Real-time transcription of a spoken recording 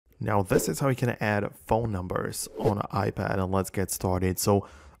Now, this is how you can add phone numbers on an iPad, and let's get started. So,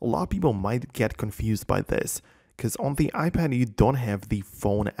 a lot of people might get confused by this because on the iPad, you don't have the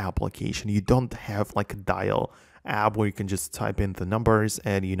phone application. You don't have like a dial app where you can just type in the numbers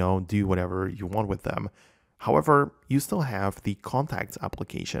and, do whatever you want with them. However, you still have the contacts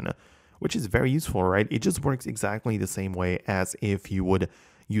application, which is very useful, right? It just works exactly the same way as if you would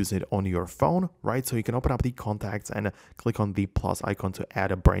use it on your phone, right? So you can open up the contacts and click on the plus icon to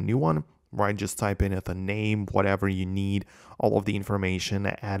add a brand new one, right? Just type in the name, whatever you need, all of the information,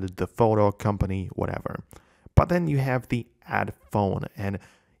 add the photo, company, whatever. But then you have the add phone, and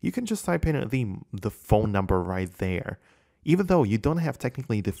you can just type in the phone number right there. Even though you don't have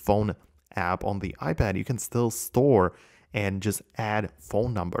technically the phone app on the iPad, you can still store and just add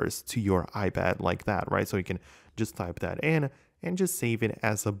phone numbers to your iPad like that, right? So you can just type that in and just save it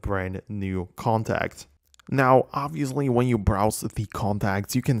as a brand new contact. Now, obviously, when you browse the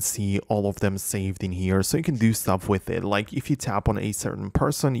contacts, you can see all of them saved in here, so you can do stuff with it. Like if you tap on a certain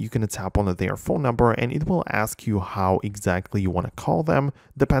person, you can tap on their phone number and it will ask you how exactly you want to call them.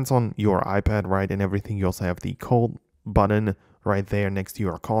 Depends on your iPad, right, and everything. You also have the call button right there next to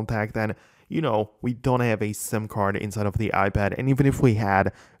your contact, and we don't have a SIM card inside of the iPad, and even if we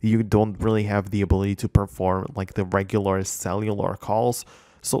had, you don't really have the ability to perform like the regular cellular calls.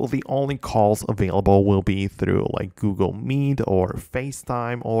 So the only calls available will be through like Google Meet or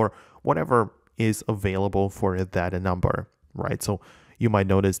FaceTime or whatever is available for that number, right? So you might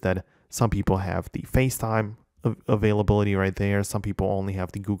notice that some people have the FaceTime availability right there. Some people only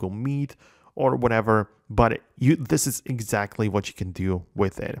have the Google Meet or whatever, but this is exactly what you can do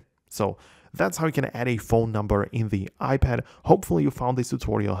with it. So that's how you can add a phone number in the iPad. Hopefully you found this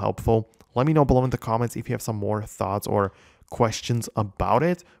tutorial helpful. Let me know below in the comments if you have some more thoughts or questions about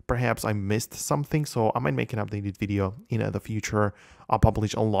it. Perhaps I missed something, so I might make an updated video in the future. I'll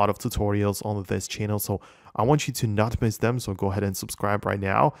publish a lot of tutorials on this channel, so I want you to not miss them. So go ahead and subscribe right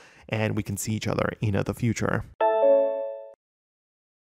now, and we can see each other in the future.